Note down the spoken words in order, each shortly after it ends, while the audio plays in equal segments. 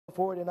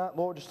For you tonight,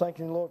 Lord, just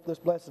thanking you, Lord, for this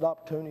blessed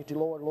opportunity,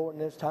 Lord, in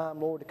this time,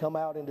 Lord, to come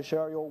out and to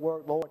share your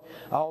word, Lord,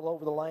 all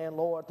over the land,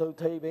 Lord, through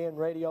TV and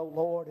radio,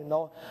 Lord, and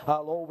Lord,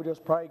 we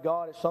just pray,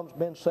 God, if something's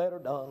been said or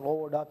done,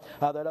 Lord,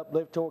 that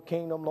uplift your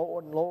kingdom,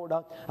 Lord, and Lord,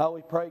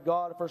 we pray,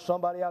 God, for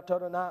somebody out there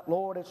tonight,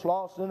 Lord, it's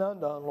lost and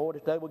undone, Lord,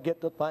 if they would get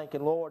to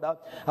thinking, Lord,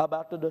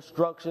 about the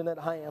destruction at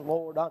hand,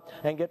 Lord,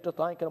 and get to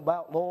thinking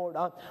about, Lord,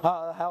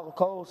 how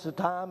close the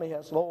time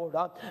is, Lord,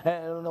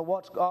 and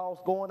what's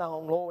all going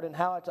on, Lord, and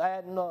how it's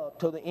adding up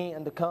to the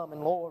end to come,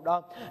 and Lord,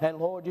 and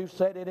Lord, you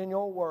said it in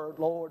your word,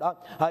 Lord.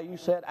 You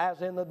said,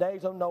 as in the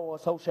days of Noah,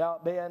 so shall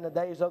it be in the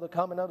days of the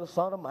coming of the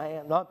Son of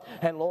Man.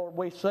 And Lord,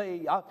 we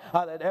see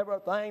that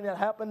everything that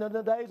happened in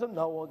the days of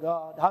Noah,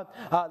 God,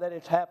 that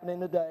it's happening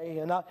today.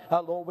 And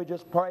Lord, we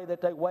just pray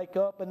that they wake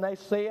up and they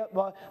see it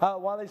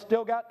while they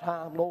still got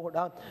time, Lord.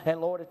 And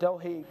Lord, that they'll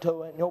heed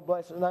to it. In your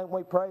blessed name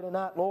we pray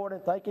tonight, Lord,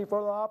 and thank you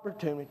for the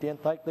opportunity,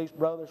 and thank these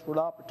brothers for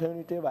the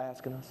opportunity of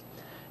asking us.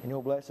 In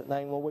your blessed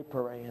name, Lord, we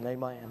pray, and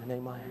amen and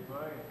amen.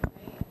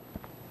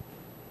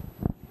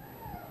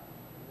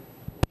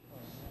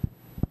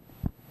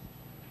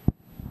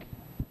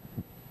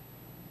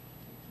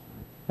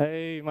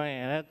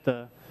 Amen.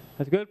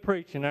 That's good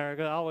preaching there.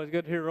 Always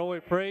good to hear Roy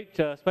preach,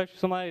 especially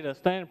somebody to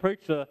stand and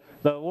preach the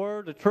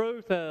word, the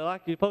truth,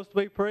 like you're supposed to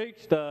be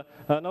preached. No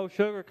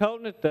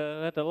sugarcoating it,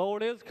 that the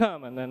Lord is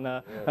coming. And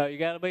you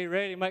got to be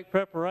ready, make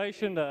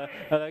preparation to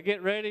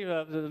get ready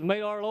to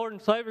meet our Lord and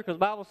Savior, because the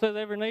Bible says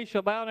every knee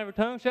shall bow and every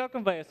tongue shall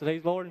confess that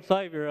He's Lord and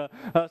Savior.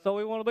 So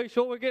we want to be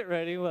sure we get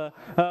ready. We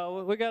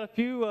got a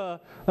few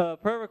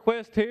prayer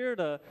requests here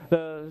to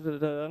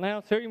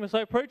announce here. You may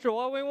say, preacher,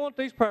 what do we want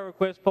these prayer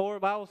requests for? The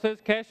Bible says,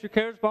 cast your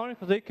cares upon Him,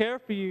 because He cares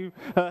for you.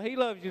 He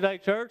loves you today,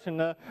 church. And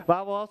the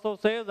Bible also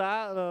says, the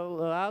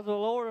eyes of the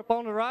Lord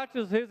upon the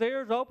righteous, His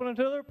ears open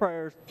unto their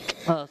prayers.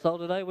 So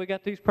today we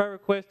got these prayer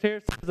requests here.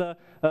 It says,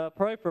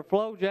 pray for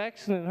Flo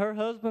Jackson and her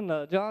husband,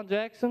 John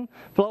Jackson.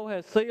 Flo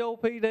has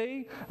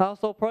COPD.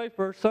 Also pray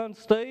for her son,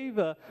 Steve.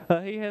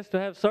 He has to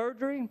have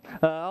surgery.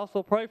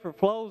 Also pray for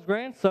Flo's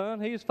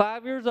grandson. He's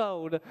 5 years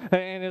old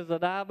and is a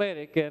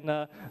diabetic.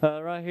 And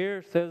right here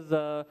it says,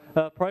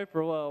 pray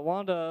for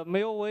Wanda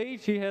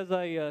Millweed. She has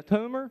a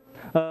tumor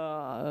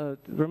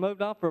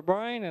removed off her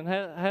brain and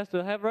has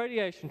to have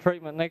radiation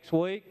treatment next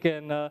week.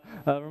 And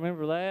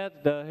remember that.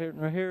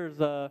 Here's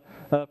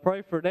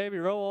pray for Debbie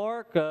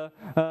Roark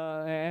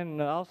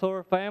and also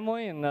her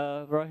family. And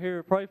right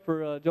here, pray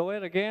for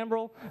Joetta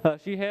Gambrell.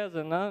 She has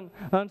an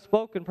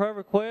unspoken prayer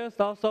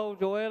request. Also,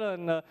 Joetta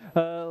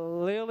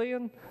and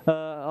Lillian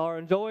are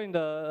enjoying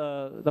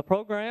the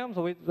program,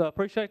 so we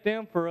appreciate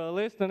them for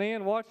listening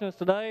in, watching us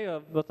today.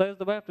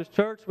 Bethesda Baptist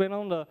Church been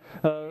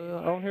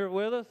on here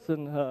with us,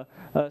 and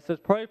it says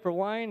pray for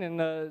Wayne and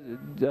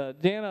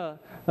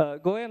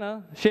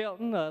Glenna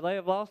Shelton. They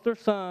have lost their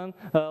son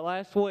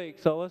last week,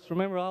 so let's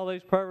remember all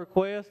these prayer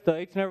requests,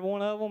 each and every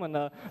one of them,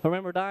 and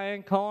remember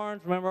Diane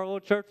Carnes, remember our little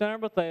church down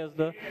in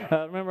Bethesda,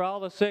 remember all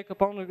the sick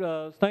up on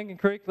the Stinking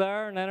Creek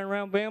there and down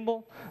around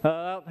Bimble,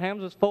 out in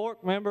Hams's Fork,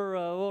 remember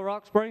Little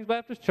Rock Springs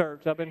Baptist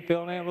Church. I've been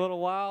filling in a little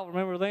while,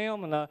 remember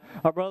them, and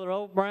our brother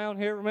Old Brown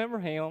here, remember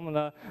him,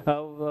 and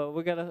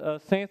we got a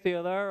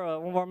Cynthia there,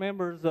 one of our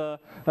members'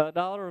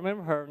 daughter,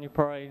 remember her when you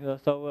pray.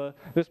 So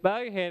just bow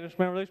your head and just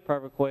remember these prayer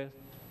requests.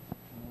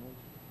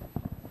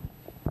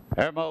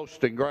 Our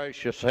most and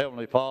gracious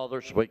Heavenly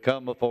Fathers, we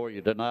come before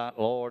you tonight,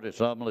 Lord, as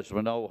humble as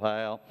we know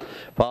how.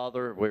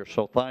 Father, we're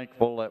so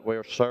thankful that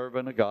we're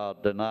serving a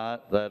God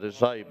tonight that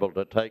is able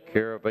to take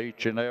care of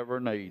each and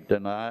every need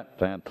tonight.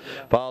 And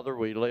Father,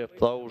 we lift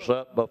those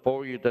up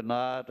before you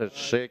tonight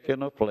that's sick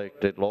and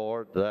afflicted,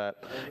 Lord,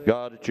 that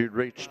God, that you'd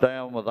reach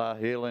down with thy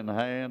healing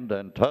hand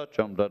and touch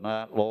them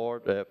tonight,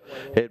 Lord, if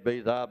it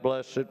be thy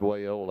blessed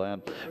will.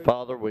 And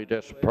Father, we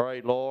just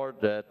pray, Lord,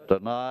 that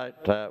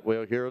tonight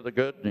we'll hear the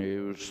good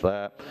news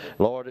that,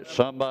 Lord, that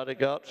somebody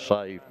got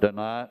saved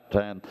tonight.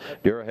 And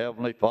dear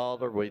Heavenly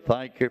Father, we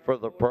thank you for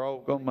the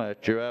program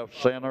that you have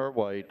sent our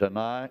way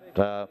tonight,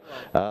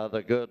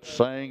 the good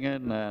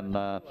singing and,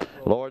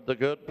 Lord, the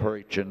good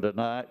preaching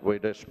tonight. We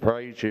just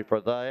praise you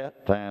for that.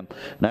 And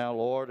now,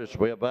 Lord, as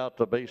we're about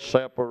to be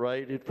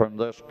separated from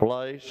this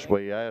place,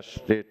 we ask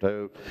you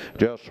to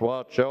just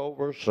watch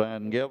over us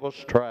and give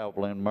us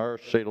traveling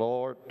mercy,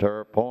 Lord, to our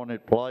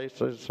appointed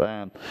places.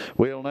 And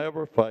we'll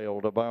never fail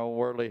to bow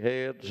worldly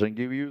heads and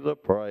give you the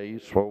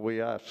praise, for we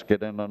ask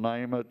it in the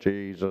name of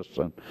Jesus,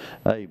 and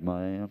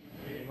amen.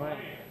 Amen.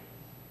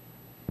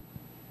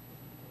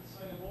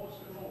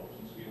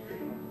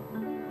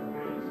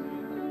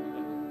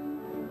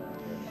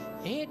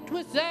 It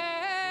was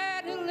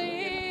at a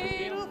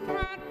little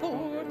front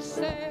porch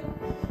sale.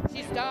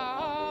 She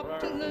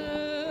stopped to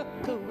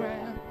look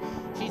around.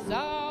 She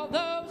saw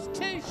those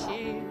two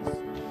shoes,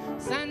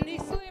 Sunday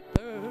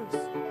slippers,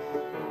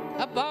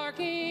 a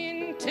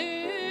bargain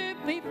to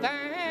be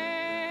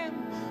found.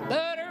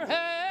 But her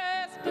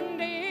husband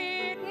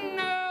didn't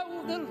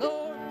know the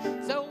Lord,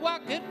 so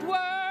what good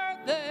were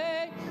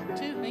they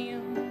to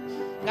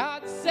him?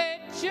 God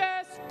said,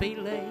 just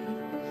believe,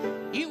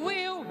 you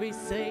will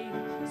receive.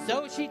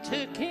 So she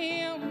took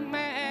him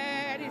out.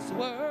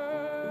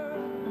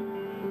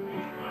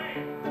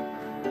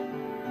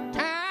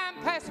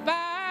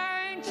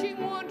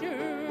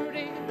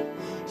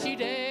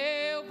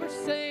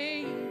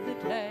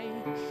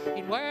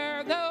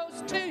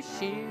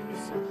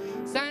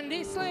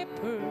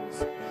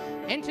 slippers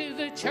into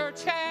the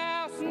church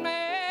house and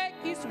make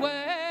his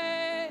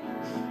way.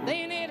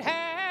 Then it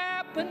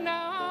happened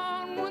on